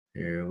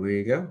Here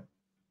we go.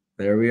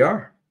 There we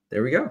are.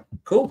 There we go.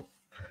 Cool.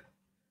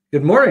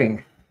 Good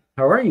morning.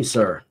 How are you,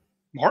 sir?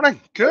 Morning.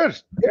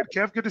 Good. Yeah, Good,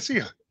 Kev. Good to see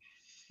you.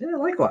 yeah,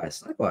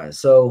 likewise. Likewise.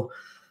 So,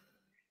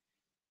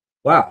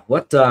 wow,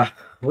 what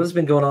has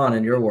been going on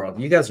in your world?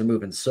 You guys are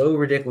moving so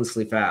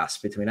ridiculously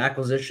fast between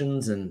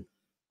acquisitions and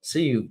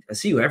I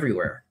see you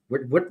everywhere.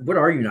 What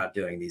are you not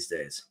doing these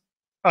days?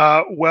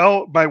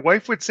 Well, my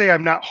wife would say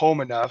I'm not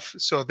home enough,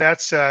 so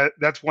that's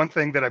one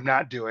thing that I'm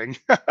not doing.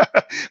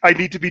 I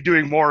need to be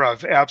doing more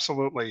of,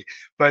 absolutely.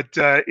 But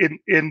in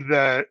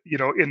the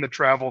in the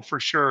travel for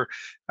sure,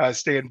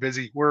 staying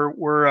busy.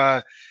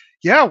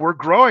 Yeah, we're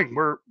growing.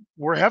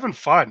 We're having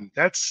fun.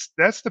 That's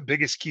the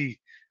biggest key.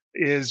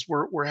 Is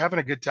we're having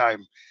a good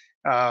time.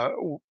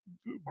 W-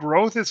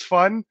 Growth is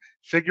fun.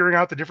 Figuring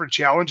out the different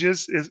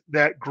challenges is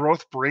that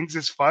growth brings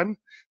is fun.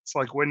 It's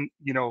like when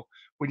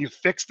you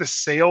fix the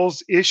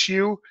sales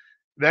issue,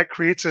 that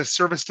creates a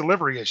service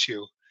delivery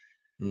issue.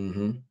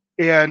 Mm-hmm.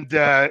 And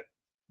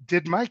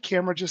did my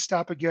camera just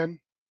stop again?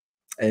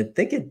 I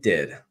think it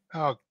did.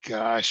 Oh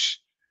gosh.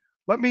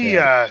 Let me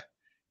Yeah.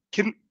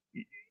 can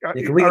uh,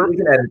 Yeah, we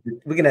can edit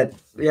it. We can edit.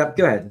 Yeah,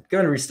 go ahead. Go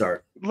ahead and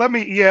restart. let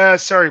me yeah,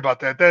 sorry about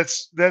that.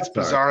 That's That's all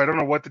right. bizarre. I don't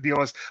know what the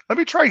deal is. Let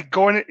me try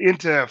going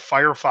into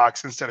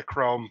Firefox instead of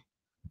Chrome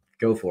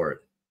Go for it.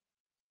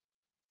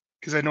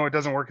 because I know it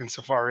doesn't work in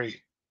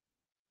Safari.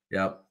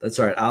 Yep, that's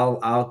all right.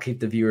 I'll keep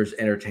the viewers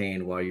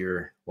entertained while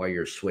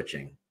you're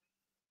switching.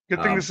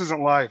 Good thing Um, this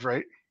isn't live,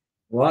 right?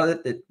 well,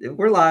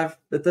 we're live.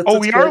 Oh, That's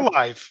we are good.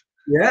 live.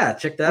 Yeah,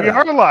 check that We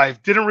are out.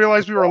 live. Didn't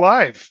realize we were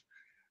live.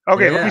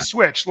 Okay, let me Yeah,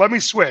 switch. Let me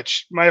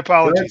switch. My go ahead.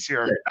 apologies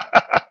here.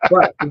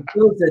 But for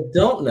those that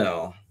don't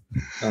know,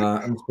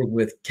 I'm speaking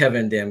with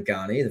Kevin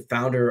Damghani, the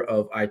founder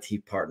of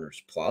IT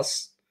Partners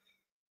Plus.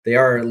 They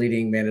are a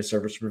leading managed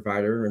service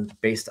provider and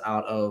based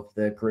out of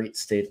the great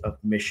state of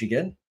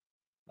Michigan.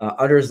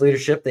 Under his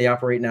leadership, they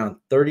operate now in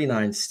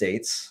 39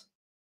 states.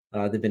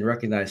 They've been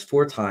recognized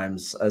 4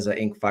 times as a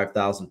Inc.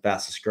 5000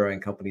 fastest growing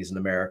companies in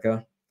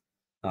America.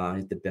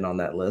 They've been on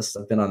that list.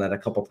 I've been on that a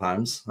couple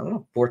times. I don't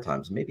know, 4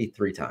 times, maybe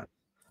 3 times.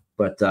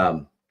 But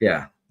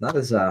yeah, not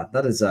as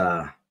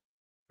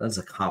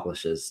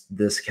accomplished as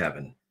this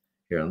Kevin.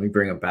 Here, let me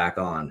bring him back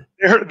on.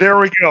 There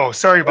we go.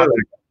 Sorry There about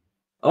we go.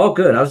 Oh,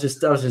 good. I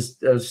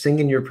was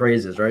singing your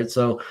praises, right?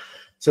 So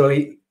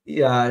saying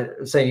you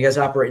guys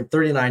operate in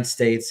 39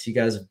 states. You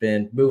guys have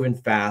been moving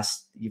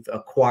fast. You've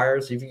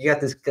acquired, so you got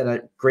this kind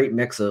of great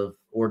mix of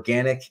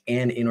organic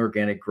and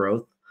inorganic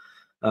growth.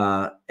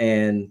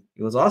 And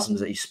what's awesome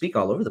is that you speak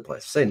all over the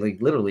place. Saying like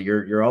literally,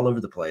 you're all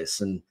over the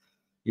place, and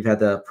you've had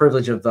the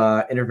privilege of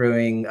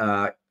interviewing,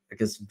 I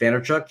guess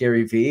Vanderchuk,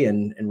 Gary V,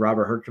 and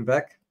Robert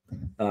Herjavec,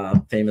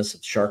 famous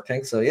at Shark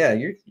Tank. So yeah,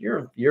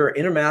 you're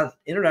an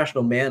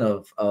international man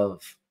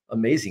of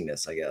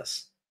amazingness, I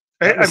guess.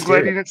 that. Not I'm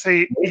glad mysterious. you didn't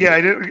say. Yeah,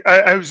 I didn't.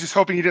 I was just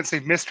hoping you didn't say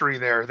mystery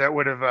there. That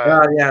would have.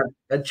 Yeah,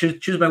 I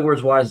choose my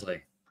words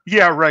wisely.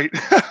 Yeah, right.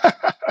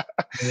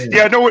 Yeah,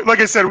 Yeah, no. Like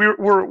I said,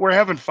 we're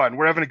having fun.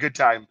 We're having a good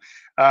time.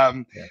 yeah,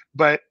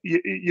 But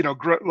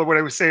what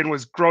I was saying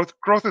was growth.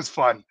 Growth is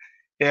fun,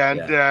 and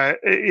yeah,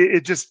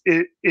 it just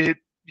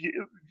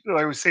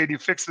like I was saying, you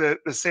fix the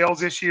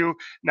sales issue.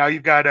 Now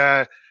you've got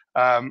a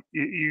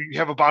you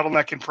have a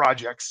bottleneck in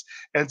projects,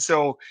 and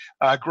so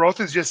growth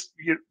is just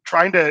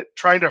trying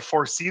to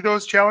foresee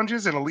those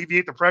challenges and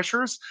alleviate the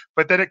pressures,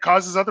 but then it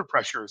causes other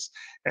pressures,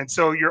 and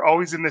so you're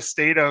always in this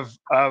state of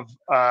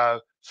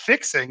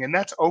fixing, and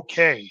that's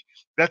okay.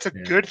 That's a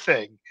yeah. good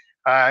thing.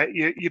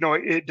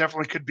 It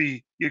definitely could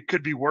be. It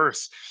could be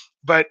worse.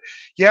 But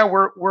yeah,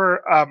 we're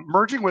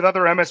merging with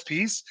other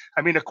MSPs.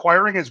 I mean,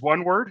 acquiring is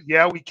one word.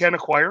 Yeah, we can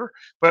acquire,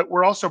 but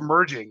we're also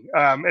merging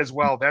as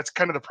well. That's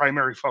kind of the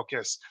primary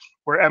focus,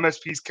 where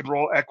MSPs can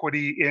roll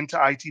equity into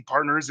IT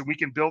partners, and we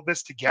can build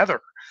this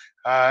together.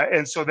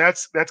 And so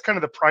that's kind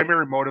of the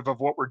primary motive of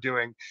what we're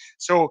doing.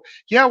 So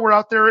yeah, we're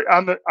out there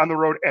on the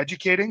road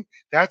educating.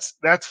 That's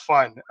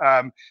fun.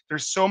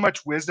 There's so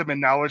much wisdom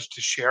and knowledge to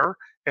share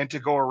and to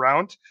go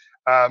around.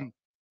 Um,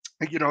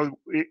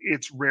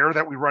 it's rare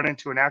that we run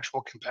into an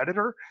actual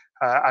competitor.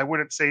 I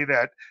wouldn't say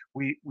that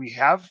we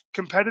have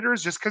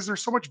competitors just because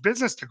there's so much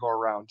business to go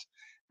around.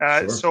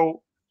 Sure.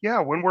 So yeah,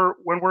 when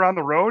we're on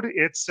the road,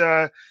 it's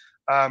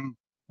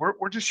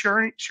we're just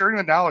sharing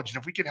the knowledge, and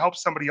if we can help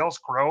somebody else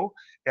grow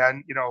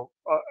and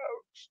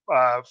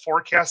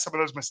forecast some of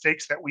those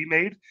mistakes that we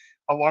made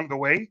along the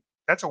way,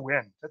 that's a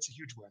win. That's a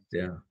huge win.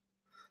 Yeah.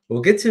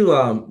 We'll get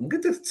to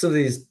some of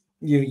these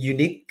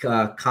unique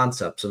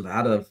concepts of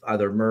how to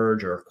either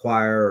merge or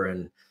acquire,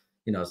 and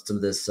some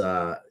of this.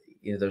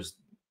 There's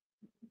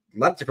a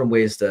lot of different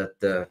ways to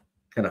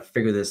kind of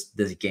figure this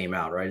game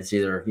out, right? It's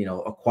either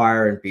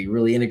acquire and be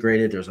really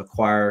integrated. There's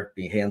acquire,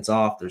 be hands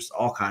off. There's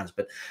all kinds.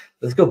 But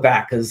let's go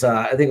back because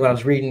I think when I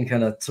was reading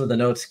kind of some of the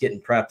notes,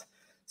 getting prepped.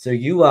 So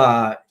you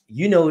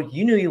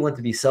knew you want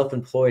to be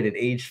self-employed at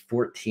age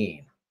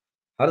 14.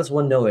 How does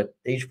one know at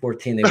age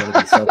 14 they want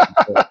to be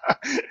self-employed?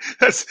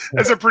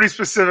 That's a pretty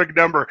specific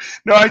number.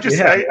 No, I just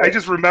Yeah, I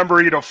just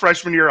remember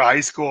freshman year of high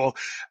school.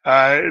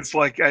 It's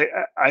like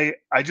I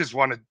just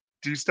wanted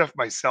do stuff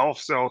myself.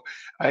 So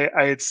I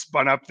had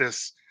spun up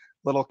this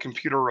little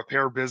computer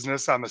repair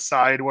business on the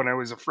side when I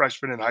was a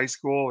freshman in high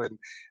school, and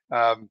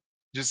um,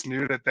 just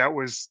knew that that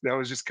was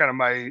just kind of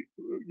my,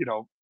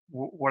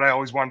 what I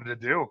always wanted to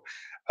do.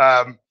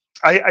 Um,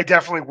 I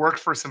definitely worked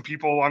for some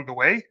people along the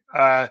way,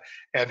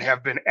 and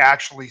have been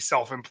actually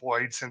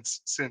self-employed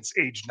since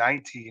age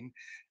 19.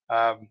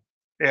 Um,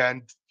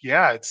 and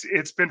yeah,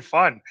 it's been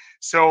fun.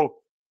 So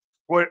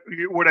what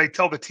I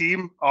tell the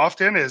team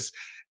often is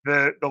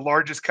the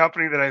largest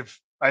company that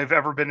I've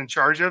ever been in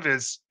charge of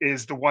is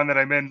the one that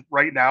I'm in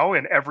right now.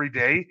 And every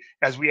day,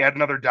 as we add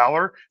another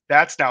dollar,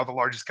 that's now the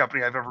largest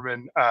company I've ever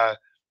been,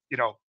 you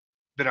know,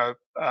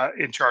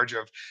 in charge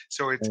of.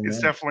 So it's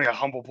Amen. definitely a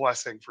humble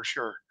blessing for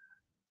sure.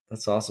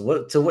 That's awesome.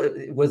 What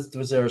was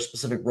there a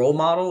specific role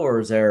model,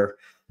 or is there,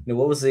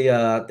 what was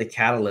the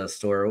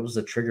catalyst, or what was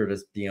the trigger to,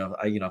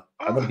 I want to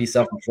Ah, be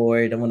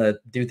self-employed. I want to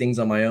do things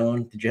on my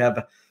own. Did you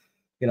have,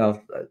 you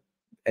know, uh, I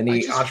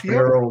any just feel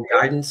entrepreneurial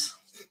guidance?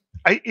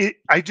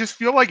 I just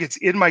feel like it's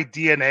in my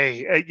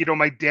DNA.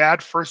 My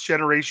dad, first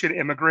generation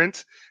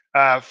immigrant,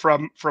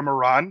 from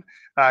Iran,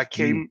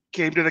 Mm,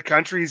 came to the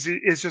country.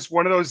 Is just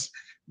one of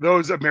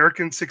those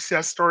American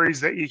success stories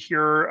that you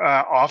hear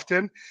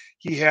often.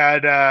 He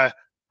had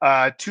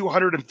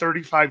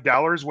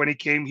 $235 when he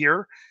came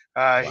here.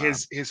 wow.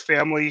 His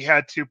family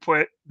had to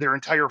put their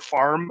entire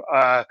farm,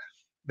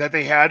 that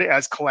they had,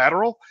 as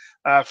collateral,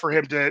 for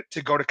him to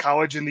go to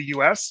college in the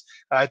U.S.,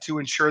 to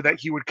ensure that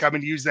he would come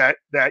and use that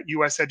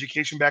U.S.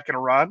 education back in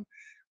Iran.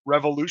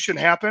 Revolution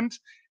happened,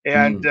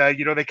 and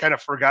Mm, they kind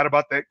of forgot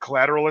about that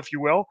collateral, if you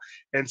will.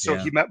 And so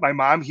he yeah. met my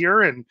mom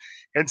here and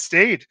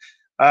stayed.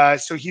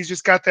 So he's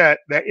just got that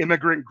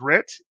immigrant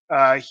grit.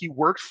 He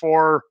worked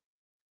for,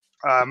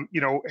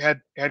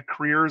 had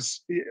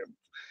careers,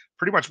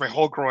 pretty much my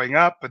whole growing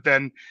up, but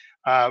then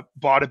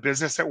bought a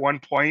business at one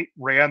point,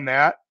 ran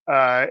that,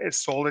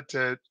 sold it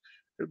to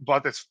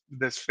bought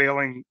this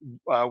failing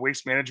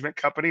waste management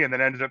company, and then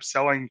ended up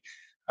selling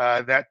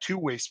that to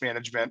Waste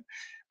Management.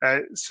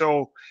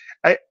 So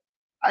I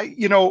I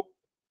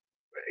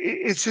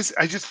it's just,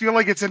 I just feel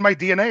like it's in my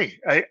DNA.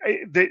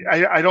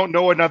 I don't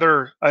know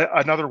another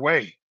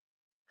way.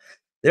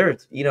 There,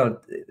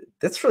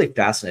 that's really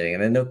fascinating,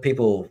 and I know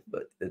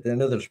I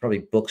know there's probably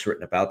books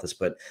written about this,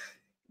 but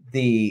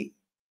the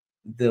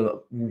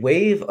the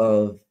wave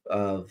of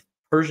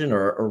Persian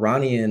or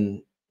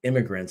Iranian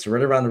immigrants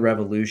right around the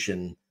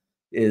revolution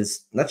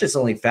is not just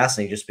only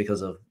fascinating just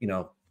because of,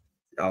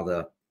 all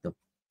the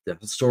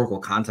historical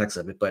context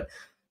of it, but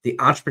the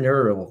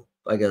entrepreneurial,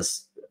 I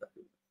guess,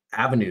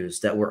 avenues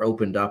that were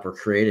opened up or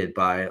created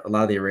by a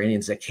lot of the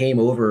Iranians that came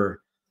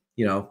over,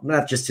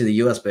 not just to the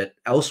US, but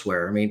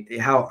elsewhere. I mean,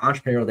 how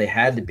entrepreneurial they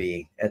had to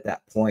be at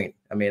that point.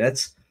 I mean, I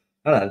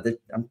don't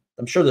know.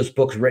 I'm sure there's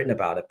books written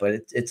about it,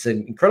 but it's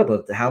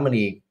incredible how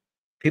many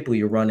people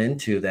you run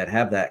into that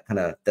have that kind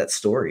of that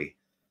story,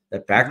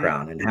 that Hmm.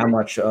 background, and how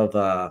much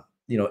of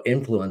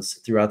influence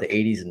throughout the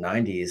 80s and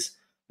 90s,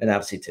 and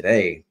obviously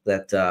today,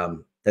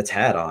 that's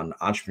had on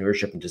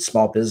entrepreneurship and just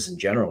small business in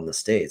general in the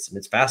States. I mean,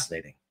 it's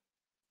fascinating.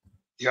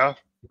 Yeah.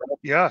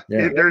 Yeah,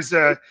 Yeah. there's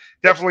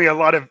definitely a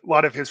lot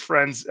of his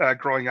friends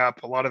growing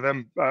up. A lot of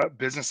them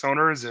business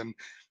owners and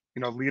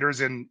leaders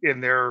in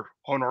their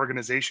own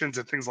organizations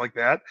and things like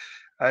that.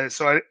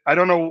 So I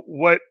don't know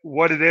what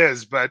it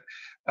is, but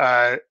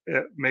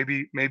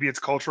maybe it's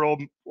cultural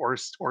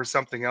or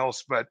something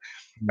else. But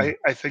Mm,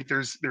 I think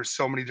there's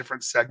so many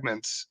different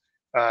segments,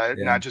 yeah.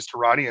 not just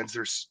Iranians.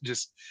 There's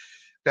just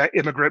that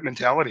immigrant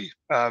mentality.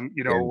 Yeah.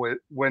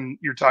 When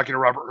you're talking to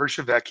Robert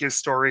Herjavec, his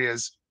story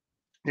is,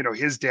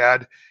 his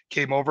dad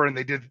came over and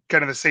they did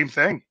kind of the same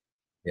thing.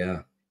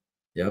 Yeah.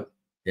 Yep.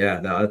 Yeah.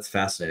 No, that's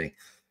fascinating.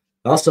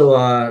 Also,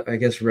 I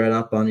guess read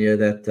up on you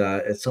that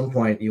at some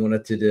point you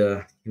wanted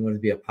to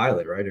be a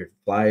pilot, right, or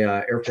fly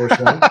Air Force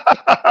One.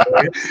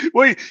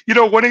 Well,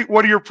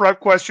 one of your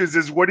prep questions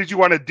is, what did you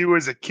want to do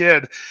as a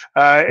kid?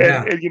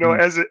 Yeah. And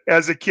Mm,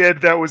 as a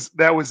kid, that was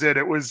it.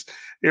 It was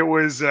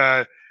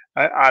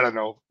I don't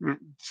know,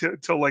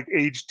 till like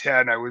age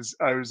 10, I was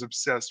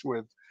obsessed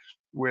with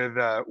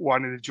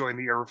wanting to join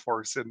the Air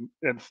Force and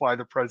fly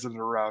the president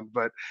around.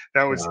 But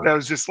that was wow. that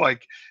was just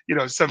like,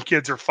 some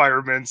kids are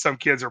firemen, some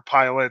kids are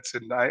pilots,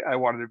 and I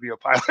wanted to be a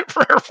pilot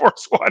for Air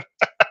Force One.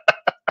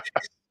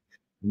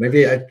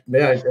 Maybe I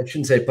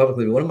shouldn't say it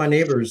publicly, but one of my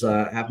neighbors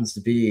happens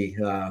to be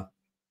in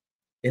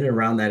and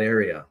around that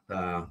area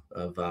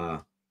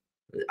of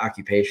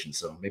occupation.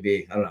 So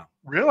maybe I don't know.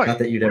 Not Really?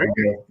 that you'd ever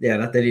go, yeah,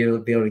 not that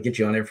you'd be able to get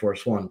you on Air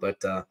Force One, but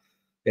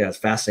yeah, it's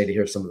fascinating to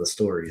hear some of the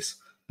stories.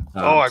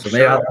 Oh, I'm So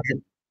sure.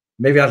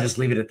 maybe I'll just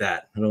leave it at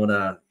that. I don't want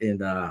to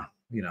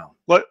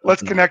Let's open up.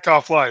 connect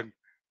offline.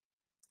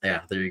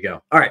 Yeah, there you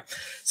go. All right.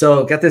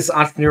 So got this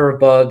entrepreneur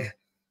bug.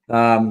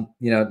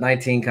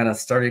 19 kind of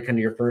started kind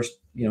of your first,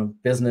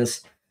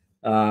 business.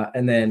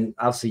 And then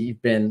obviously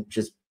you've been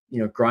just,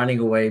 grinding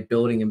away,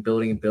 building and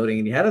building and building.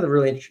 And you had a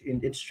really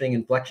interesting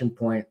inflection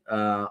point,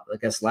 I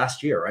guess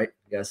last year, right?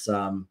 I guess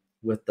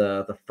with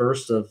the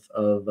first of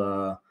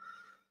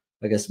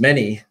I guess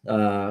many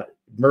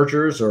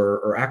mergers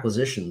or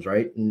acquisitions,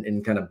 right?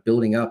 And kind of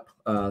building up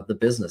the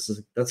business.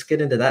 Let's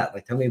get into that.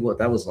 Like, tell me what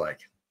that was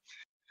like.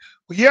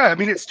 Well, yeah, I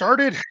mean, it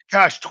started,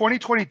 gosh,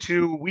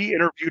 2022. We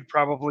interviewed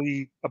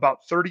probably about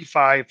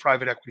 35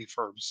 private equity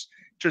firms,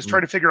 just Mm,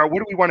 trying to figure out what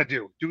do we want to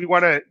do. Do we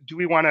want to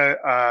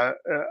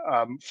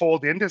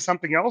fold into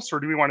something else,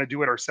 or do we want to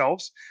do it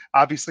ourselves?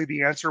 Obviously,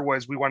 the answer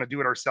was we want to do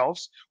it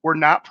ourselves. We're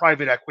not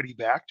private equity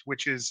backed,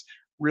 which is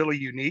really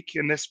unique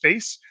in this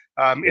space.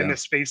 In yeah.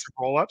 this space of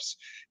roll-ups,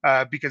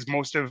 because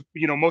most of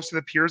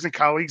the peers and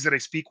colleagues that I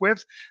speak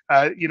with,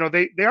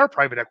 they are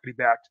private equity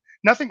backed.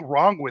 Nothing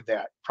wrong with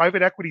that.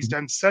 Private equity's Mhm.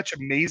 done such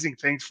amazing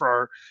things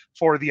for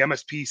the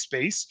MSP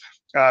space.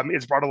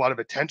 It's brought a lot of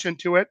attention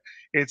to it.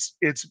 It's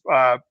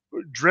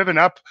driven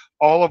up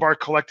all of our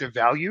collective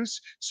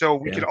values, so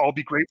we can Yeah. all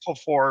be grateful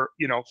for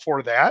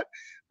that.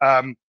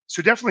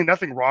 So definitely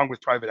nothing wrong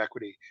with private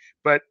equity,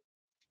 but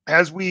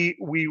as we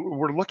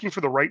were looking for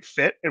the right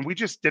fit and we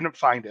just didn't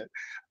find it,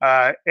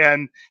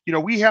 and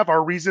we have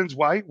our reasons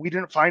why we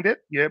didn't find it.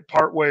 Yeah,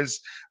 part was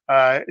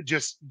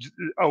just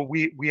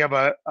we have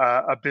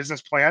a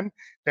business plan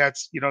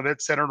that's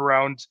centered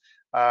around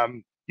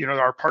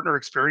our partner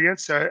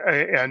experience,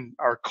 and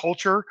our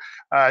culture.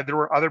 There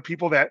were other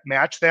people that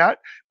matched that,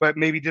 but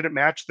maybe didn't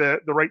match the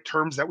right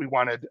terms that we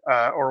wanted,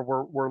 or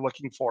were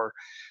looking for.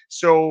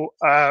 So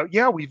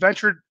yeah, we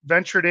ventured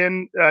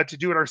in to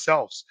do it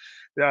ourselves.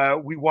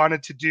 We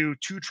wanted to do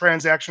two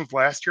transactions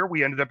last year.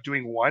 We ended up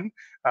doing one.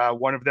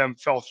 One of them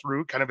fell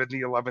through kind of in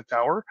the 11th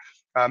hour.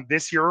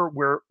 This year,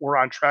 we're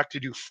on track to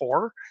do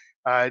four.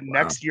 Wow.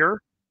 Next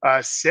year,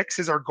 six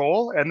is our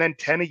goal, and then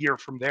 10 a year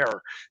from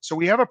there. So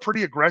we have a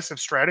pretty aggressive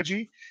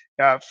strategy,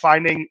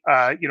 finding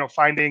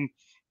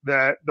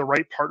the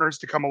right partners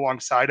to come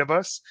alongside of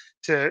us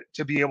to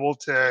be able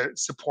to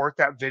support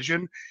that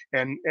vision,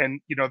 and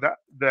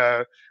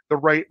the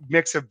right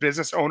mix of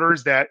business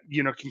owners that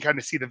can kind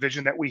of see the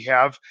vision that we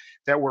have,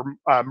 that we're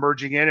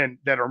merging in and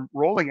that are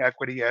rolling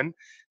equity in,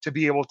 to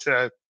be able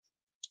to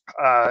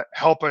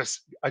help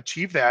us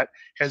achieve that,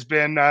 has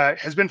been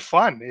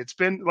fun. It's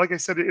been, like I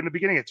said in the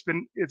beginning,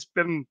 it's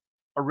been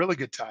a really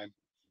good time.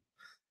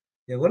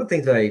 Yeah, one of the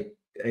things I've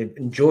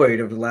enjoyed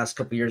over the last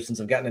couple of years since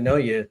I've gotten to know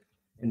you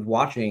and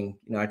watching,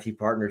 IT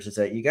Partners, is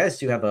that you guys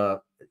do have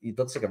it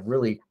looks like a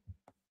really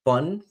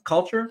fun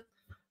culture.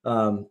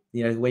 The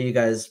way you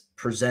guys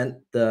present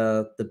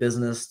the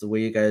business, the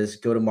way you guys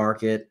go to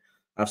market.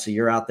 Obviously,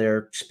 you're out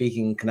there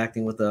speaking,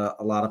 connecting with a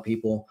lot of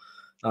people,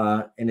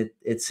 and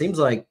it seems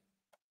like,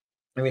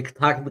 I mean, we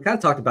kind of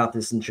talked about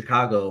this in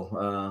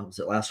Chicago. Was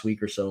it last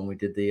week or so when we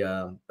did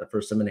the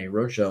first M&A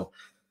roadshow?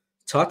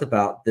 Talked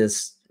about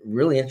this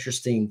really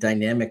interesting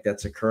dynamic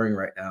that's occurring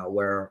right now,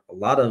 where a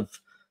lot of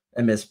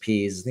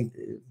MSPs, I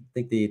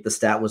think the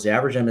stat was the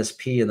average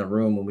MSP in the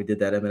room when we did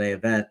that M&A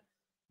event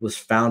was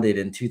founded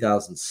in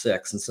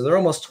 2006, and so they're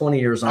almost 20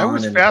 years I on.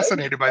 was And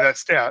fascinated by that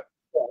stat.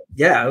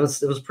 yeah, it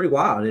was pretty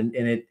wild, and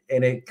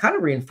it kind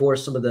of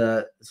reinforced some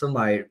of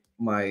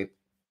my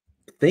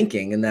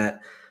thinking, in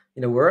that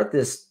we're at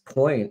this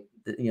point,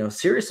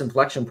 serious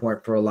inflection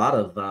point for a lot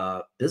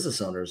of business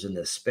owners in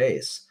this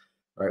space,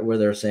 right, where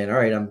they're saying, all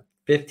right, I'm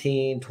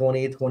 15,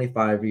 20,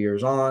 25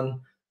 years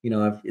on,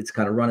 it's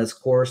kind of run its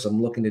course.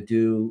 I'm looking to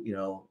do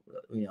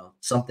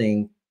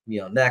something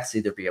next,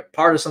 either be a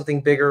part of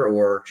something bigger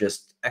or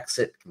just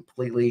exit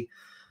completely.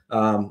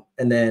 And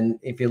then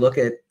if you look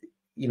at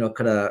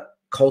kind of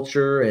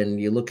culture,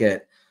 and you look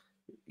at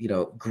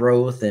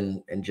growth,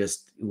 and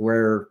just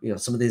where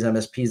some of these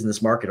MSPs in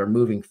this market are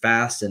moving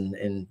fast,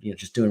 and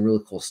just doing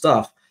really cool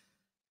stuff.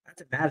 I have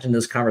to imagine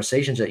those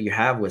conversations that you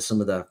have with some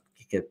of the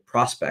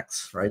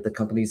prospects, right? The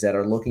companies that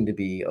are looking to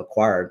be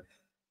acquired.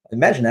 I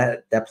imagine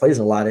that plays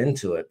a lot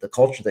into it. The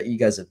culture that you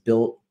guys have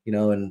built,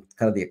 and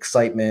kind of the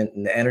excitement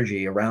and the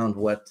energy around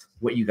what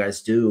you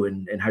guys do,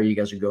 and how you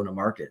guys are going to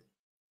market.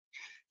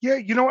 Yeah,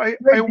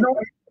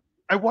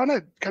 I want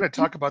to kind of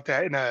talk about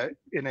that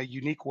in a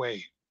unique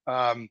way.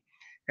 Um,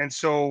 and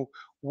so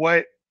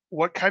what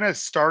what kind of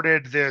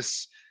started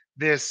this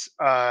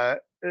where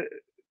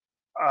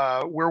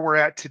we're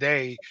at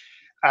today?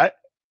 I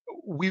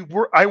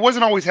I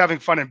wasn't always having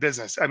fun in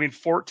business. I mean,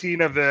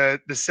 14 of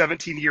the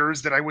 17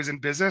 years that I was in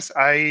business,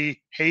 I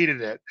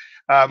hated it.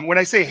 When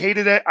I say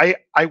hated it,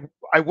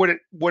 I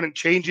wouldn't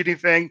change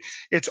anything.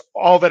 It's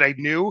all that I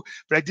knew,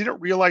 but I didn't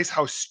realize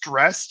how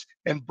stressed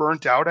and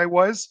burnt out I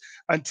was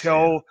Yeah,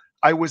 until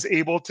I was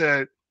able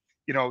to.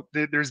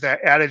 There's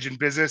that adage in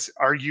business: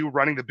 Are you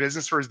running the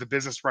business, or is the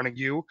business running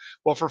you?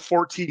 Well, for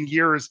 14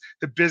 years,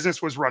 the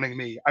business was running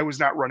me. I was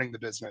not running the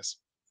business,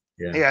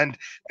 yeah, and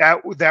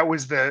that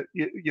was the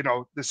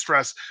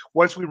stress.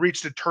 Once we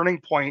reached a turning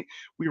point,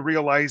 we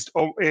realized,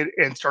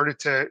 and started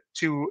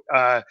to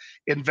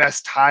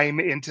invest time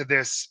into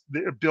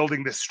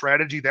building this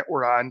strategy that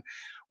we're on.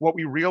 What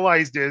we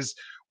realized is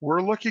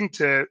we're looking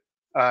to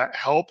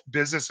help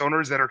business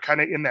owners that are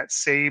kind of in that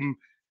same,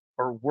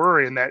 or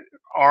were in that,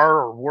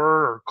 are or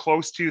were or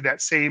close to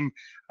that same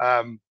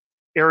um,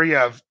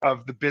 area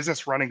of the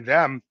business running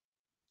them,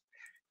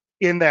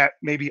 in that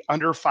maybe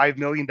under $5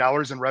 million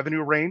in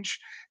revenue range,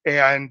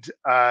 and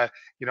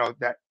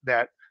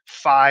that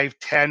 5,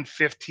 10,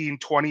 15,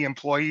 20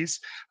 employees.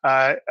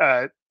 Uh,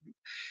 uh,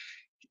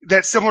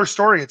 that similar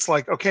story. It's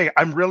like, okay,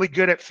 I'm really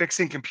good at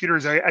fixing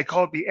computers. I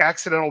call it the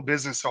accidental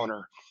business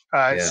owner.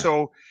 Yeah.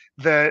 So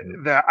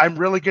the I'm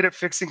really good at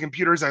fixing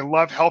computers. I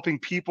love helping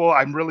people.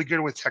 I'm really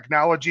good with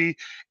technology.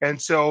 And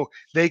so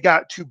they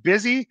got too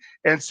busy,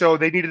 and so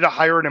they needed to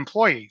hire an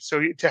employee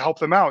so to help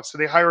them out. So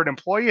they hire an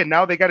employee, and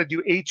now they got to do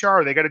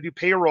HR, they got to do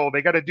payroll,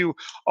 they got to do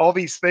all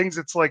these things.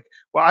 It's like,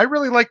 well, I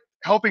really like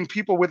helping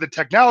people with the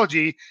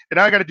technology, and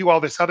now I got to do all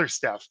this other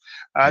stuff,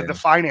 the Yeah.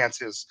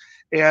 finances,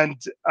 and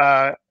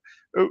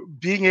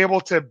being able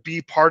to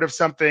be part of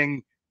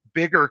something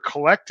bigger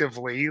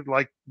collectively,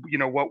 like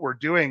what we're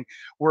doing.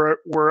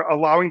 We're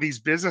allowing these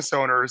business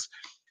owners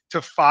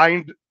to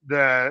find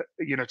to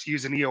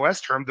use an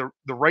EOS term,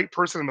 the right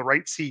person in the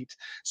right seat.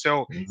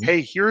 So Mhm.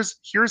 hey,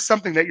 here's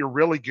something that you're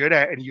really good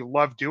at and you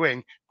love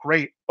doing.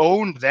 Great,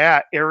 own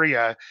that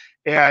area.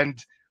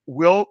 And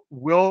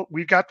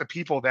we've got the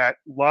people that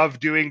love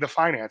doing the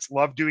finance,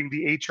 love doing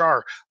the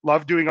HR,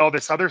 love doing all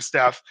this other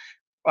stuff.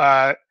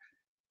 uh,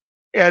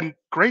 and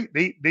great,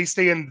 they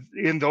stay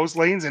in those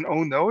lanes and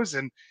own those,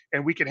 and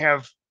we can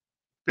have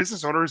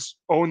business owners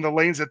own the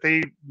lanes that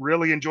they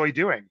really enjoy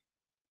doing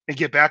and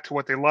get back to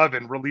what they love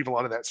and relieve a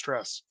lot of that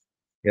stress.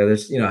 Yeah,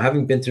 there's,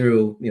 having been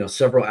through,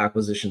 several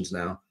acquisitions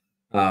now,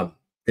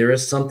 there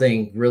is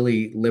something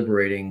really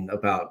liberating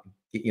about,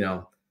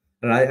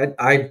 and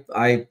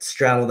I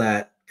straddle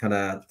that kind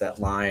of that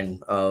line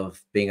of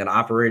being an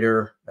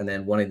operator and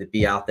then wanting to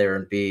be out there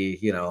and be,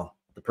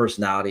 the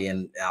personality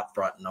and out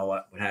front and all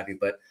what have you.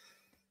 But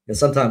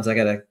sometimes I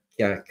gotta,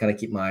 yeah, kind of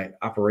keep my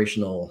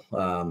operational,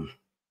 I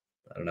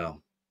don't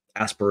know,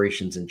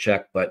 aspirations in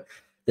check. But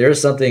there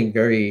is something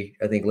very,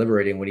 I think,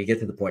 liberating when you get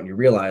to the point and you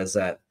realize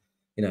that,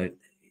 you know,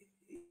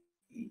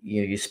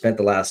 you spent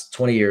the last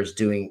 20 years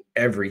doing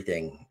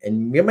everything,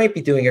 and you might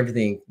be doing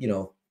everything,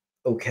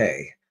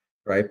 okay,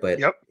 right? But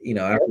Yep.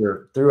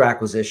 after through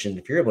acquisition,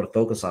 if you're able to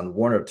focus on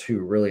one or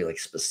two really like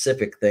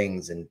specific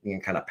things and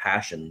kind of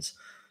passions,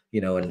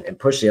 and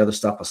push the other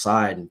stuff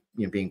aside,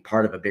 and being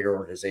part of a bigger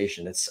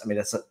organization, it's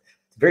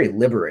very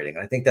liberating.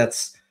 I think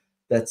that's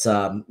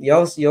you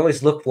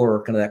always look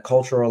for kind of that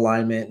cultural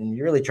alignment, and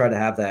you really try to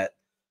have that,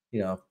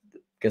 I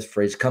guess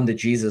phrase, come to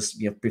Jesus,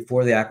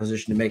 before the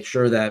acquisition, to make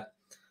sure that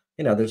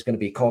there's going to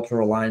be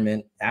cultural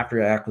alignment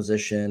after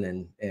acquisition,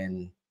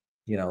 and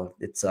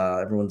it's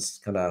everyone's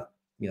kind of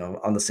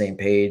on the same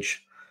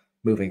page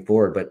moving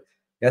forward. But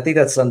yeah, I think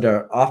that's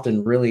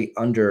often really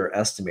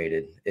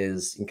underestimated,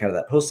 is in kind of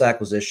that post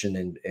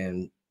acquisition,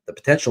 and the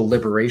potential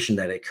liberation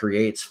that it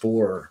creates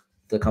for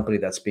the company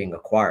that's being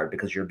acquired,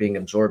 because you're being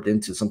absorbed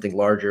into something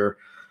larger.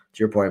 To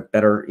your point,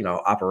 better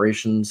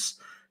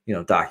operations,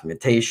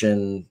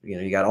 documentation,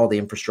 you got all the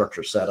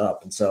infrastructure set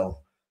up. And so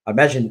I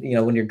imagine,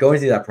 when you're going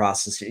through that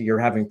process, you're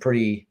having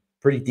pretty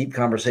deep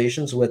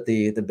conversations with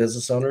the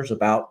business owners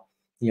about,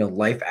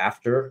 life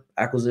after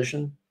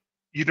acquisition.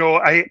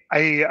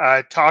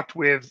 I talked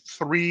with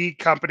 3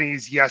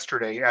 companies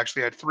yesterday.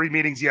 Actually, I had 3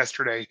 meetings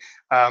yesterday,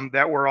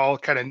 that were all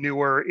kind of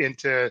newer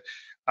into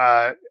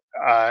uh,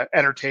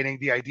 entertaining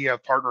the idea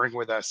of partnering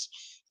with us.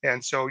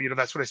 And so,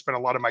 that's what I spent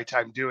a lot of my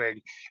time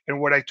doing. And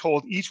what I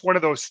told each one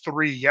of those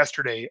 3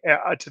 yesterday,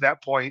 to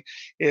that point,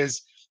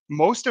 is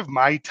most of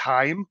my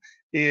time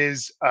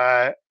is,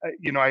 I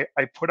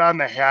put on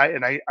the hat,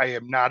 and I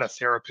am not a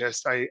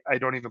therapist. I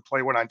don't even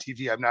play one on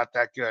TV. I'm not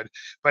that good.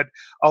 But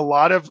a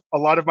lot of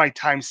my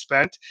time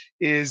spent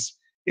is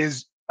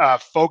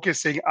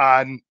focusing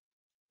on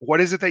what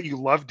is it that you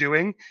love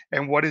doing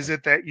and what is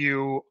it that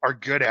you are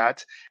good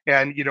at.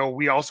 And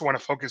we also want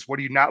to focus, what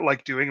do you not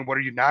like doing and what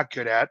are you not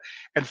good at,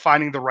 and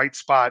finding the right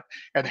spot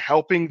and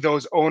helping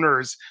those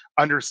owners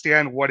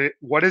understand what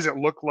does it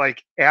look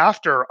like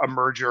after a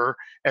merger,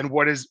 and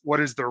what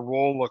does their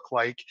role look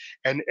like,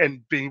 and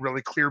being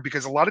really clear,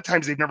 because a lot of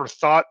times they've never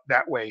thought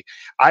that way.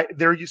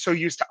 They're so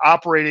used to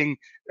operating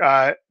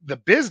the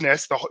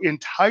business, the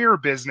entire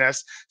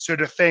business. So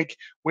to think,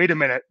 wait a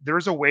minute,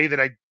 there's a way that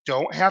I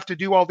don't have to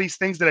do all these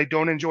things that I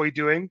don't enjoy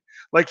doing.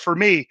 Like for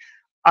me,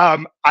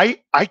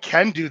 I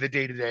can do the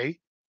day to day.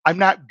 I'm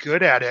not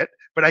good at it,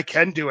 but I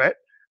can do it,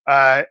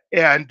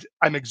 and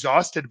I'm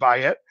exhausted by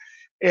it.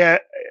 And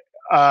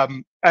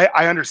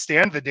I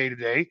understand the day to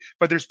day,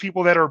 but there's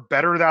people that are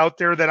better out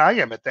there than I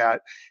am at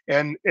that,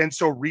 and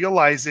so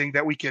realizing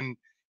that we can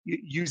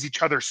use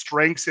each other's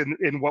strengths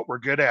in what we're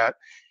good at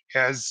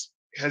has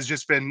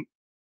just been,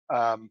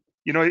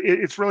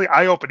 it's really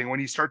eye opening when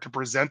you start to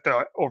present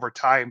the over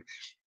time.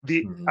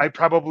 The Mhm. I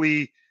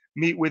probably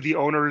meet with the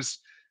owners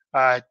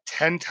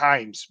 10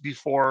 times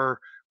before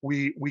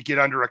we get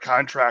under a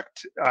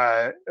contract,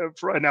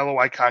 for an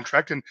LOI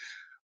contract, and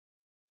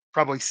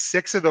probably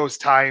 6 of those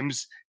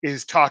times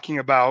is talking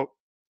about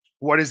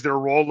what does their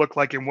role look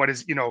like, and what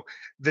is,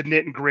 the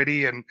nit and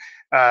gritty, and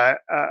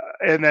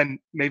then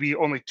maybe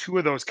only two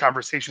of those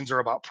conversations are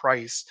about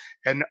price,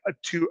 and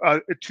two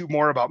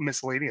more about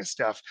miscellaneous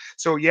stuff.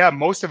 So yeah,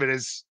 most of it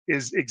is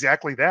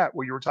exactly that,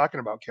 what you were talking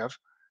about, Kev.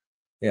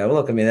 Yeah, well,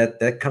 look, I mean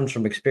that comes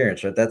from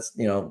experience, right? That's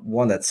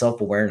one, that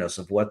self-awareness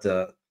of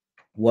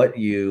what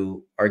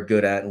you are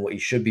good at and what you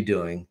should be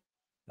doing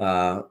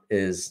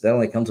is that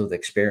only comes with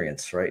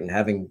experience, right? And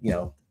having,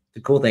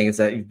 the cool thing is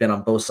that you've been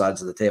on both sides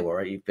of the table,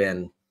 right? You've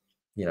been,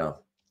 you know,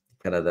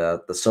 kind of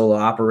the solo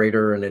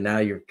operator, and then now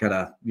you're kind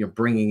of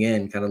bringing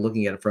in, kind of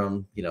looking at it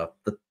from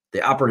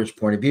the operator's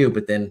point of view,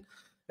 but then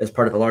as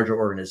part of a larger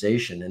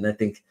organization. And I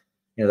think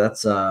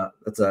that's a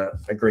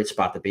great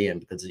spot to be in,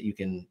 because you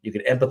can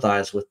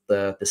empathize with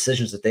the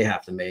decisions that they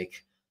have to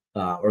make,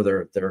 or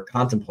they're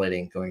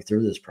contemplating going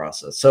through this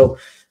process. So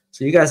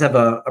you guys have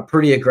a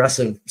pretty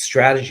aggressive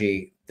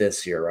strategy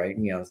this year, right?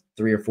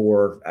 3 or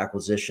 4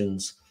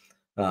 acquisitions,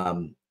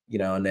 and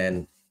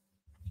then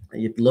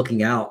you're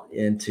looking out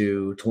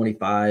into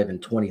 25 and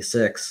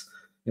 26.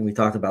 And we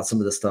talked about some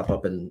of the stuff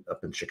up in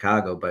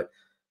Chicago, but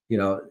you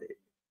know,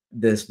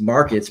 this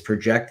market's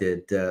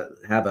projected to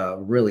have a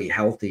really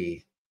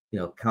healthy,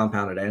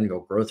 compounded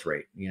annual growth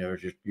rate.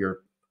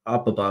 You're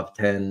up above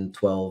 10,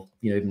 12,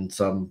 even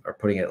some are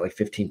putting it at like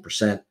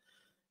 15%,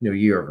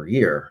 year over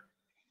year.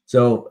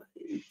 So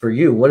for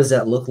you, what does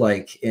that look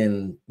like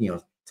in,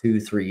 2,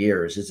 3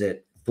 years? Is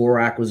it 4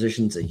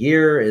 acquisitions a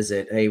year? Is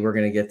it, hey, we're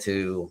going to get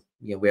to,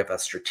 we have a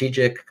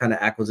strategic kind of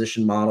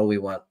acquisition model. We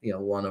want,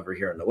 one over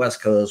here on the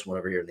West Coast, one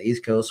over here on the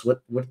East Coast.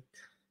 What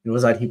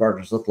does IT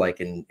Partners look like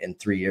in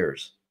 3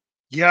 years?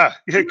 Yeah,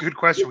 yeah, good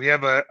question. We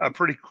have a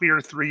pretty clear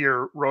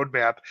 3-year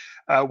roadmap.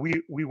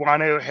 We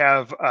want to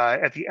have,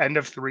 at the end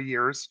of 3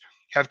 years,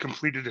 have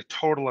completed a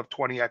total of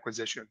 20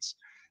 acquisitions,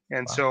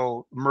 and Wow.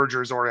 so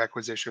mergers or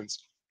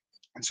acquisitions.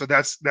 And so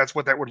that's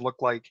what that would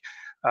look like,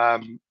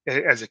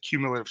 as a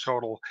cumulative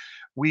total.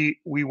 We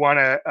want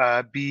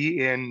to, be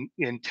in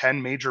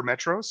 10 major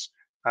metros,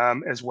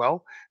 as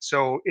well.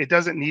 So it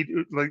doesn't need,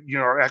 like,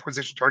 our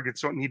acquisition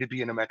targets don't need to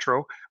be in a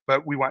metro,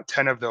 but we want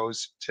 10 of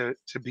those to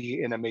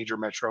be in a major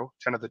metro,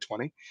 10 of the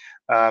 20.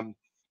 Um,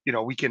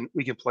 we can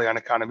play on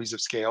economies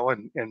of scale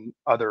and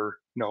other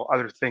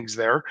things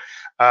there.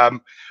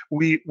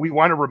 We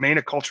want to remain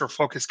a culture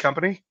focused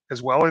company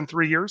as well in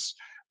 3 years.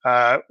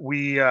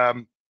 We've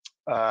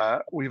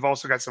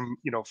also got some,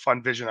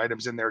 fun vision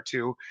items in there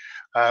too.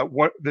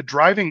 What the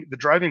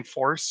driving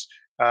force,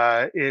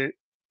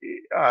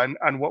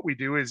 on what we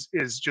do is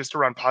just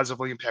around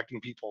positively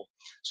impacting people,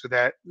 so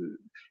that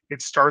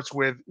it starts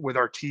with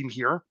our team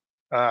here.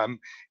 When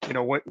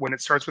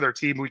it starts with our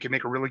team, we can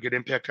make a really good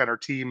impact on our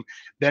team.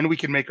 Then we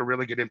can make a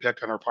really good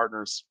impact on our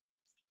partners,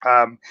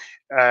 um,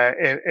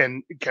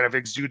 and kind of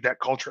exude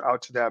that culture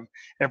out to them.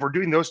 And if we're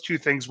doing those two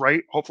things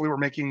right, hopefully we're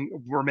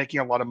making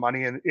a lot of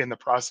money in the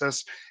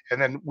process,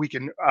 and then we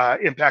can,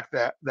 impact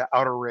the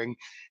outer ring,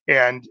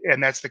 and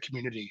that's the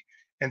community.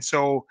 And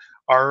so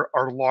our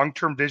long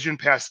term vision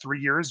past 3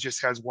 years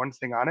just has one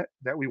thing on it,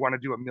 that we want to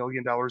do $1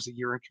 million a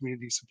year in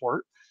community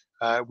support.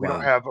 We don't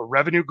Wow. have a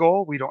revenue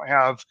goal. We don't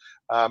have,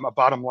 a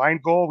bottom line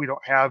goal. We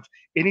don't have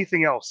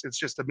anything else. It's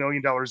just $1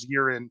 million a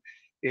year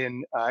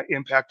in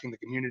impacting the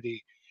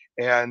community,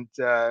 and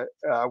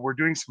we're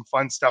doing some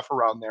fun stuff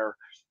around there,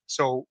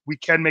 so we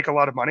can make a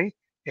lot of money,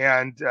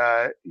 and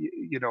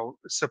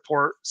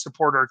support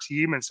our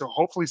team, and so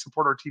hopefully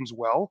support our teams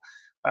well,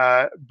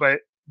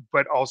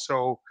 but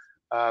also,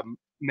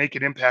 make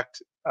an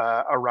impact,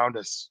 around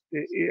us,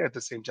 at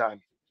the same time.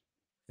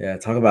 Yeah,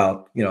 talk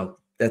about,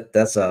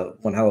 that's a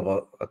one hell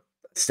of a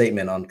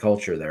statement on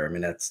culture there. I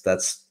mean,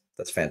 that's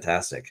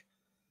fantastic.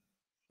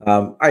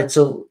 All right,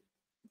 so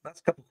that's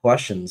a couple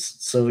questions.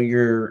 So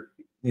you're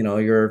an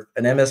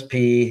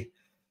MSP,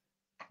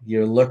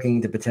 you're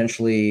looking to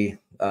potentially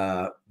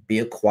be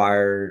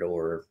acquired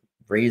or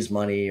raise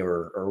money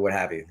or what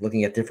have you,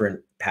 looking at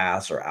different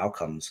paths or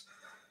outcomes.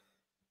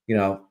 You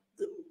know,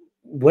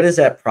 what does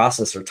that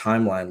process or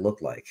timeline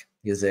look like?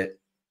 Is it,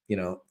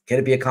 can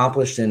it be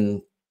accomplished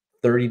in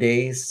 30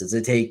 days? Does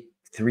it take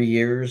 3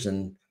 years?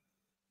 And,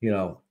 you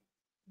know,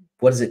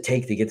 what does it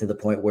take to get to the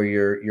point where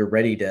you're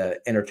ready to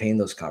entertain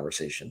those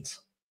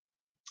conversations?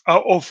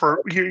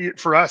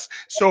 For us.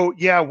 So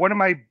yeah, one of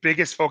my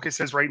biggest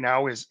focuses right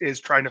now is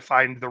trying to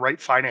find the right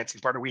financing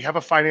partner. We have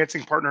a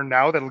financing partner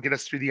now that'll get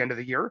us through the end of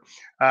the year,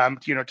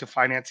 to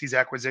finance these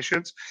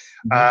acquisitions.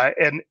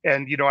 Mhm.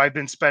 And I've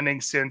been spending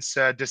since,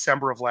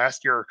 December of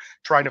last year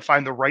trying to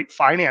find the right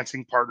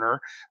financing partner,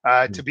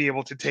 to Mm. be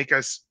able to take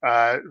us,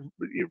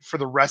 for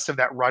the rest of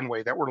that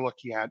runway that we're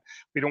looking at.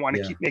 We don't want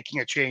to Yeah. keep making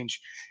a change,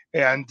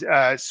 and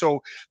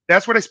so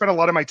that's what I spend a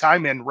lot of my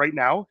time in right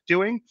now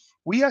doing.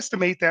 We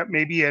estimate that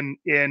maybe in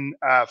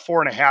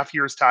 4.5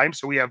 years time.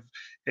 So we have,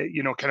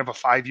 kind of a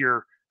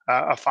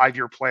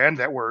 5-year plan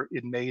that we're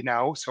in May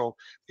now. So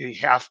maybe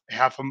half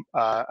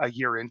a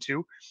year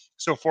into.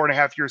 So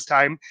 4.5 years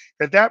time,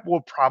 that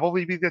will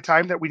probably be the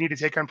time that we need to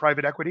take on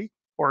private equity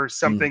or Mm.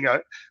 something,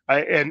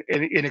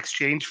 in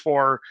exchange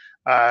for,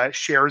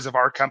 shares of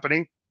our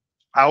company,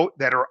 out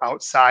that are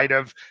outside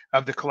of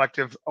the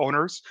collective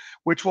owners,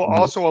 which will Mhm.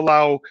 also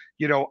allow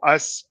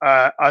us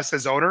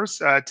as owners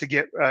to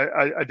get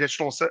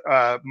additional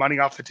money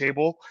off the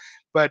table.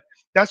 But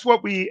that's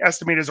what we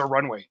estimate as our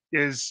runway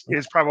is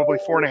probably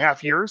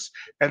 4.5 years,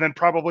 and then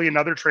probably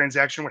another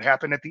transaction would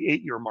happen at the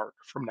 8 year mark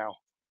from now.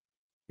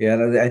 Yeah,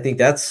 and I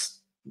think I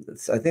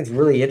think it's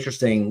really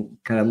interesting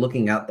kind of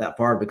looking out that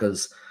far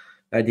because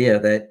the idea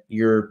that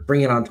you're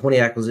bringing on 20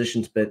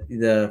 acquisitions, but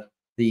the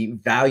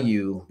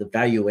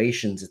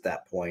valuations at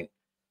that point,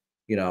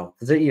 you know,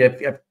 'cause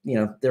you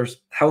know,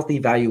 there's healthy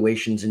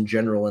valuations in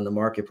general in the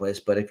marketplace,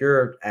 but if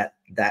you're at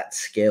that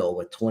scale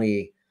with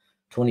 20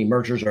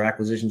 mergers or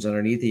acquisitions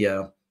underneath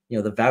you, you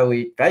know, the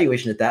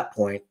valuation at that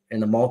point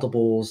and the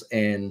multiples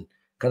and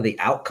kind of the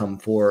outcome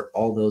for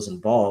all those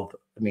involved,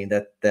 I mean,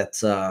 that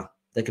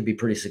could be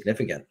pretty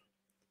significant.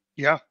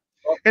 Yeah,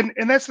 and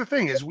that's the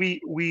thing is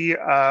we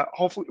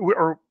hopefully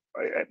or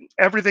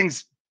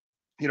everything's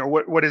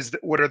what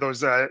are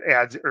those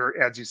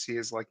ads you see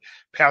is like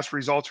past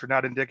results are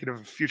not indicative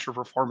of future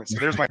performance. So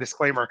there's my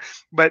disclaimer.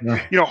 But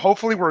Right.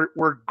 hopefully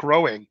we're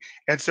growing,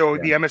 and so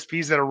Yeah. the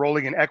MSPs that are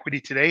rolling in equity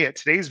today at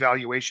today's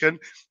valuation,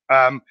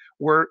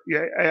 we're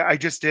yeah, I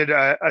just did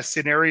a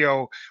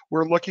scenario.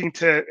 We're looking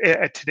to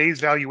at today's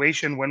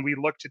valuation when we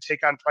look to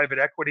take on private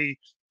equity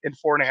in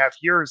 4.5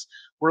 years,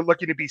 we're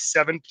looking to be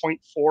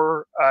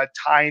 7.4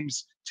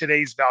 times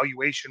today's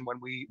valuation when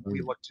we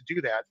Mm. look to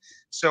do that.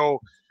 So.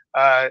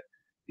 Uh,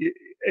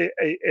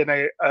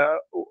 and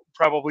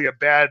probably a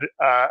bad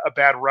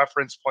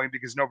reference point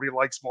because nobody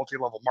likes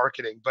multi-level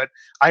marketing. But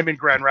I'm in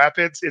Grand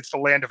Rapids. It's the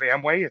land of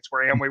Amway. It's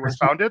where Amway was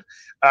founded.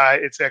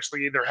 It's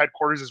actually their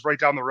headquarters is right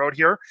down the road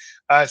here.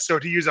 So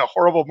to use a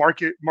horrible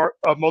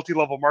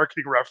multi-level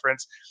marketing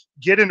reference,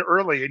 get in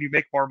early and you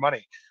make more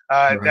money.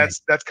 Right.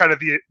 That's kind of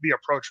the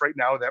approach right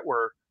now that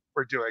we're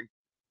doing.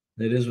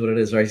 It is what it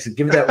is, right? So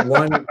give that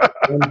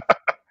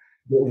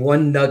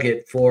one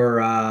nugget for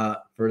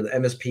the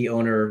MSP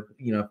owner,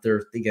 you know, if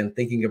they're again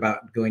thinking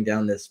about going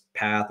down this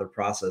path or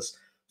process.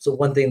 So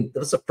one thing,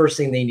 that's the first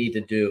thing they need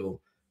to do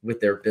with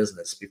their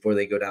business before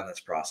they go down this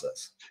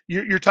process.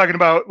 You're talking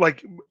about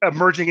like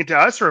merging into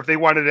us, or if they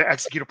wanted to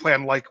execute a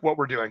plan like what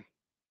we're doing.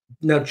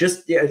 No,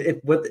 just yeah,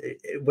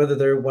 whether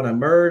they want to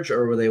merge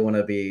or whether they want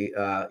to be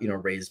you know,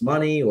 raise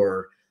money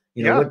or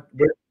you know,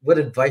 Yeah, what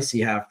advice do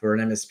you have for an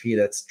MSP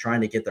that's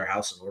trying to get their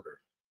house in order?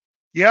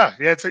 yeah,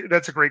 that's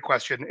a great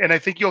question, and I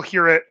think you'll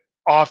hear it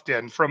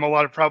often from a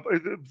lot of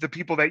the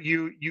people that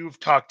you've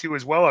talked to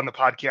as well on the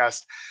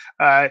podcast.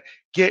 Uh,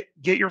 get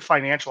your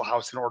financial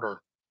house in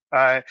order.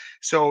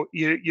 So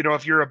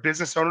if you're a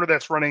business owner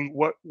that's running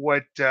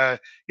what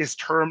is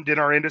termed in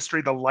our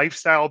industry the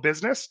lifestyle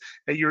business,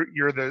 that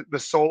you're the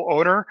sole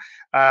owner.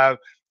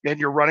 And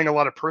you're running a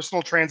lot of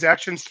personal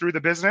transactions through the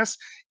business.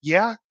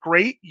 Yeah,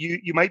 great.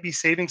 You might be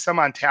saving some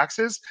on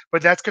taxes,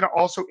 but that's going to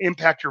also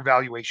impact your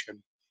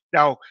valuation.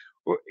 Now,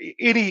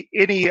 any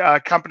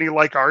company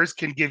like ours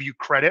can give you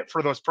credit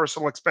for those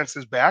personal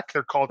expenses back.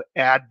 They're called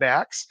add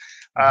backs.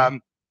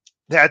 Mhm.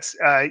 That's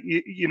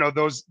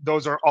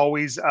those are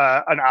always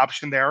an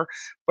option there.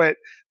 But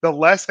the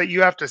less that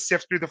you have to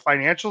sift through the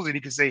financials and you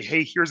can say,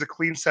 hey, here's a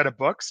clean set of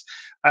books,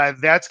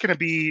 that's going to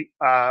be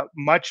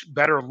much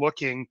better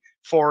looking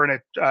for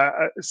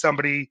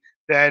somebody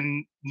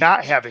than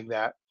not having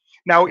that.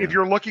 Now if Yeah.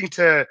 you're looking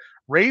to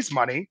raise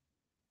money,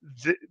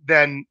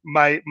 then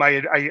I'm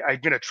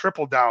going to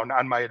triple down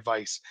on my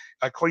advice.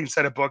 A clean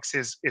set of books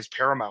is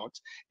paramount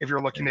if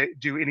you're looking Yeah. to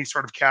do any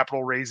sort of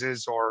capital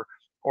raises or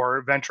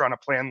venture on a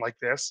plan like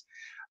this.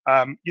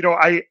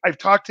 I've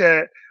talked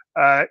to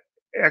uh,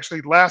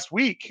 actually last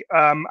week.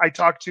 I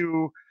talked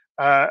to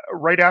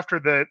right after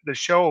the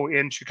show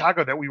in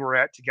Chicago that we were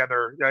at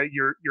together,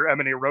 your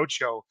M&A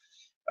Roadshow.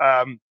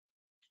 Um,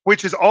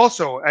 which is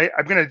also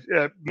I'm going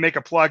to make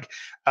a plug.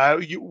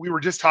 We were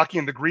just talking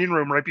in the green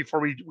room right before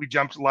we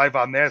jumped live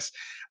on this.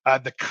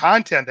 The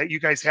content that you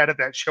guys had at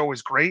that show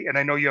was great, and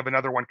I know you have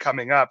another one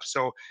coming up.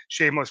 So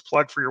shameless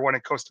plug for your one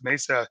in Costa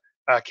Mesa, Thank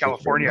you very much.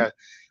 California.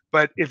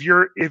 But if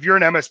you're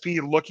an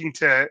MSP looking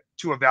to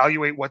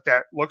evaluate what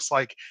that looks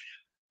like,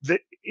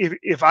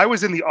 if I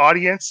was in the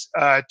audience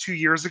 2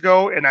 years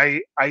ago and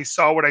I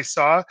saw what I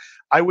saw,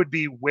 I would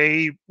be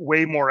way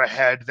more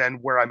ahead than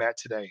where I'm at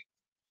today.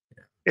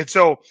 And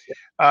so,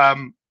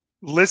 um,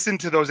 listen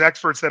to those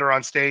experts that are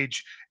on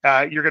stage.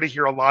 You're going to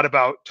hear a lot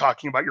about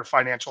talking about your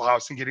financial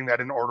house and getting that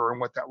in order and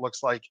what that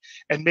looks like.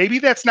 And maybe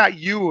that's not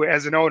you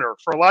as an owner.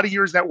 For a lot of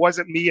years, that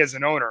wasn't me as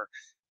an owner.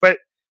 But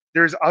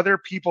there's other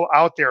people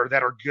out there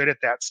that are good at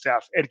that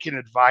stuff and can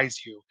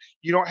advise you.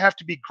 You don't have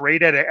to be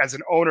great at it as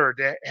an owner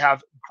to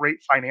have great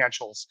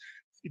financials.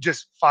 You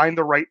just find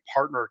the right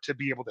partner to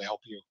be able to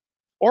help you,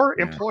 or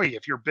Yeah. employee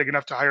if you're big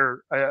enough to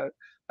hire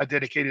a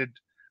dedicated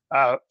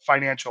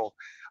financial.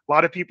 A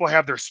lot of people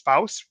have their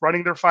spouse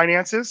running their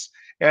finances,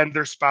 and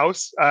their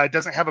spouse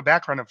doesn't have a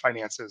background in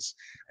finances.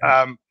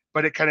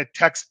 But it kind of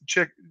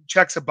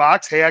checks a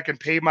box. Hey, I can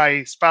pay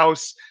my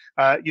spouse,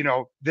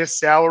 this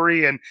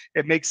salary, and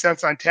it makes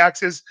sense on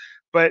taxes.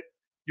 But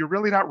you're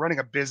really not running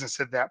a business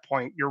at that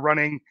point. You're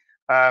running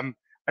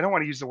I don't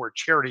want to use the word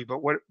charity,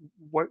 but what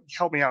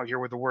help me out here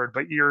with the word,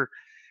 but you're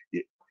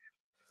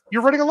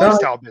running a No,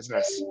 lifestyle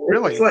business, it's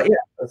really. like, yeah,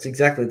 that's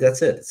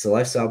it. It's a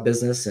lifestyle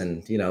business,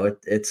 and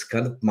it's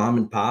kind of mom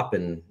and pop,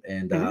 and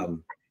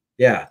Mhm.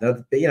 yeah,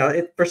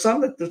 for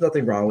some there's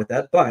nothing wrong with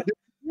that, but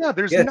Yeah,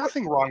 there's yeah,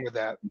 nothing wrong with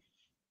that.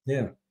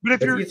 yeah, But if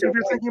but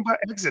you're thinking about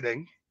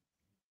exiting,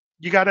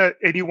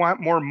 and you want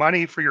more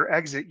money for your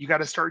exit, you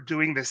gotta start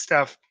doing this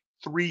stuff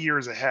 3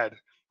 years ahead.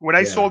 When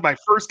I yeah, sold my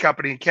first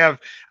company, and Kev,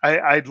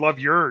 I'd love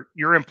your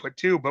input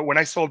too, but when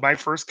I sold my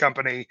first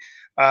company,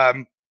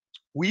 um,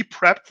 we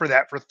prepped for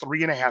that for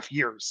 3.5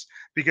 years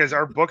because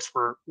our books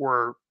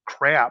were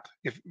crap,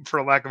 if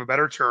for lack of a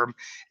better term.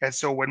 And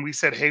so when we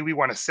said, "Hey, we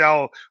want to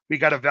sell," we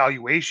got a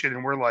valuation,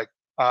 and we're like,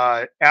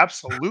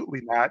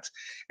 absolutely not."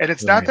 And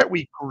it's not right, that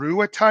we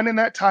grew a ton in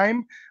that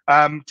time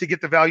to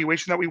get the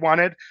valuation that we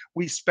wanted.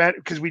 We spent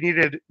because we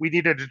needed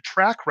a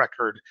track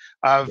record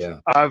of yeah,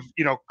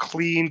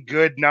 clean,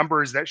 good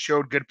numbers that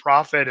showed good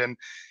profit, and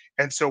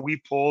so we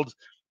pulled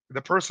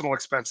the personal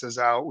expenses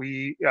out.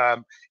 We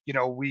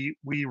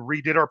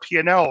redid our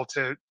P&L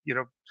to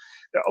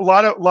a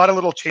lot of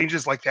little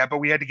changes like that, but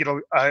we had to get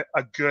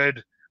a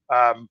good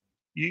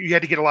you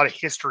had to get a lot of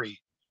history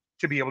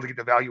to be able to get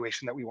the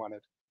valuation that we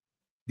wanted.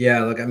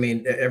 yeah. Look, I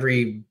mean,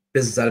 every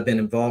business that I've been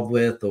involved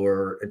with,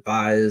 or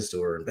advised,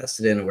 or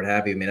invested in, or what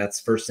have you, I mean, that's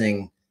the first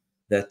thing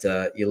that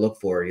you look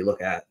for. You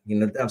look at,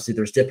 obviously,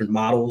 there's different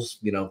models.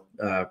 You know,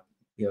 there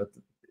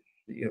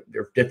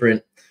are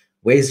different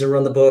ways to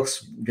run the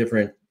books,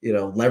 different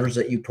levers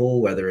that you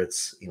pull, whether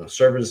it's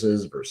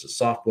services versus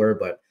software.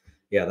 But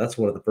yeah, that's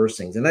one of the first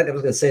things. And I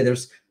was going to say,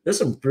 there's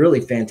some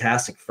really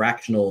fantastic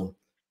fractional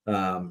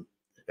CFO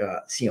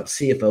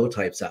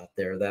types out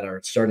there that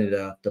are starting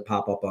to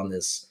pop up on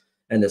this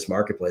in this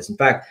marketplace. In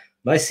fact,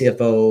 my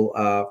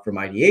CFO from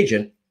ID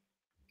Agent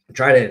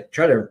try to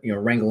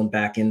wrangle him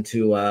back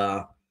into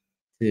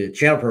the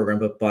channel program,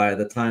 but by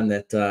the time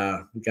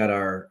that we got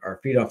our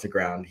feet off the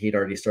ground, he'd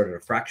already started a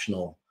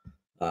fractional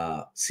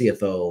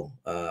CFO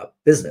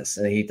business,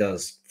 and he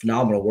does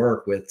phenomenal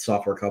work with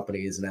software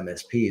companies and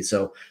MSPs.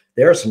 So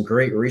there are some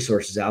great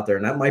resources out there,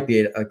 and that might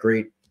be a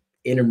great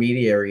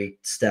intermediary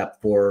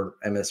step for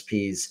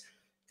MSPs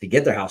to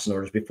get their house in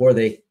orders before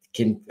they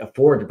can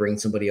afford to bring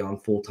somebody on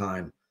full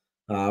time.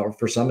 Or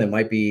for some,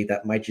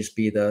 that might just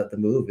be the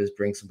move, is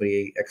bring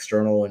somebody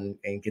external and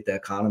get the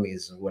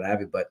economies and what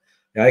have you. But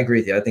yeah, I agree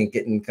with you. I think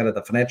getting kind of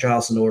the financial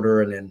house in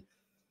order, and then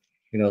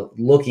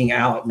looking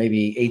out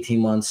maybe 18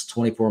 months,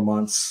 24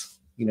 months,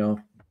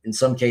 in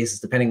some cases,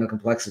 depending on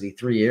complexity,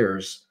 3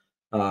 years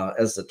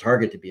as the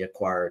target to be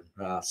acquired.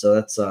 So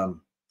that's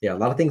yeah, a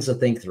lot of things to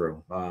think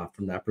through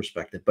from that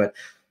perspective. But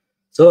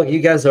so you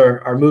guys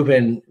are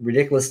moving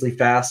ridiculously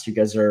fast. You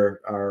guys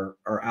are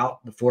out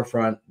in the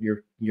forefront.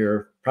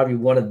 You're probably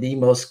one of the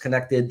most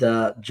connected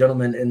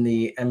gentlemen in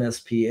the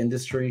MSP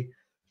industry.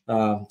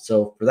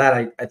 So for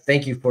that, I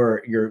thank you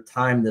for your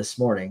time this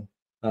morning.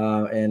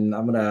 And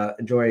I'm gonna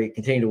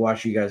continue to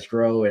watch you guys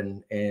grow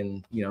and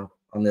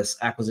on this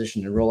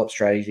acquisition and roll up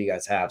strategy you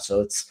guys have.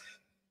 So it's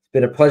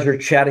been a pleasure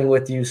chatting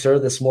with you, sir,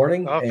 this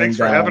morning. Oh, thanks And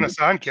for having us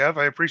on, Kev.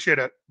 I appreciate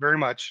it very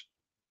much.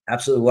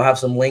 absolutely, we'll have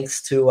some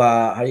links to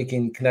how you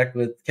can connect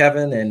with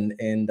Kevin and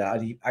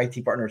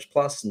IT Partners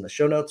Plus in the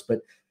show notes.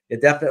 But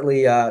it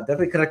definitely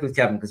connect with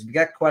Kevin, because if you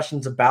got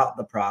questions about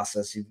the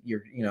process, I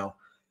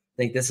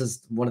think this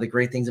is one of the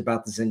great things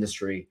about this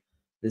industry,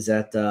 is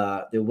that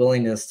the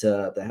willingness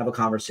to have a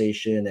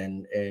conversation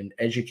and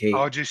educate.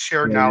 Oh, just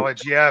share You know, your,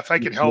 knowledge. Yeah, if I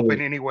can help in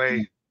your, any way,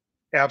 yep.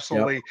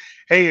 absolutely.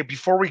 Hey,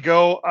 before we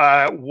go,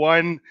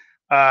 one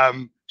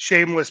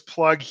shameless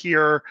plug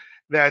here.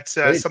 That's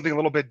Please. something a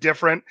little bit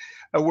different.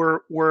 We're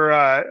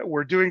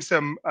doing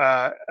some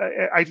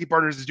IT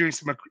Partners is doing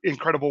some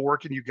incredible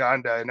work in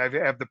Uganda, and I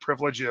have the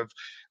privilege of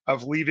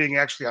leaving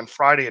actually on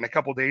Friday in a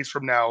couple days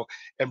from now,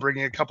 and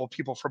bringing a couple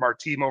people from our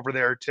team over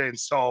there to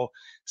install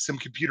some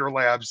computer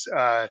labs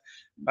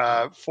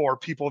for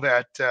people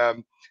that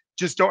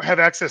just don't have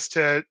access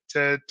to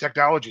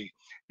technology.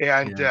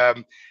 And Yeah.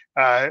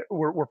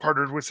 we're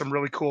partnered with some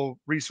really cool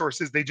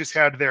resources. They just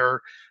had their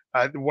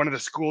one of the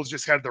schools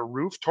just had their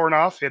roof torn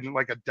off in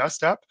like a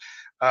dust up.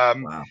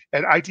 Wow.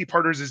 And IT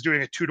Partners is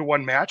doing a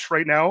 2-to-1 match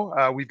right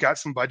now. We've got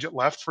some budget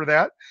left for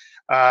that.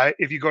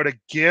 If you go to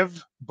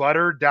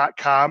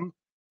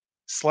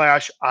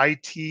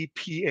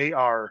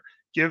givebutter.com/ITPAR,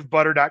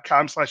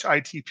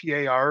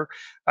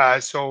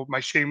 givebutter.com/ITPAR. So my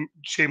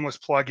shameless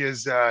plug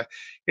is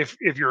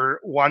if you're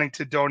wanting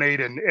to donate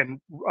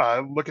and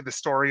look at the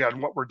story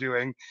on what we're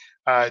doing,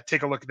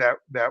 take a look at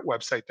that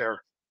website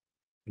there.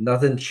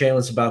 Nothing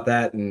shameless about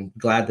that, and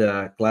glad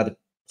to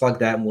plug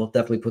that, and we'll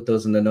definitely put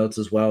those in the notes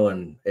as well.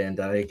 And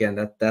again,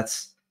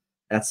 that's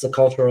the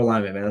cultural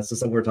alignment, man. That's the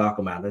stuff we're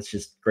talking about. That's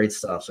just great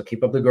stuff. So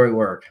keep up the great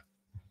work.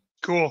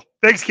 Cool.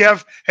 Thanks,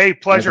 Kev. Hey, All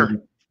right, pleasure.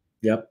 buddy.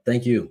 Yep.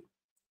 Thank you.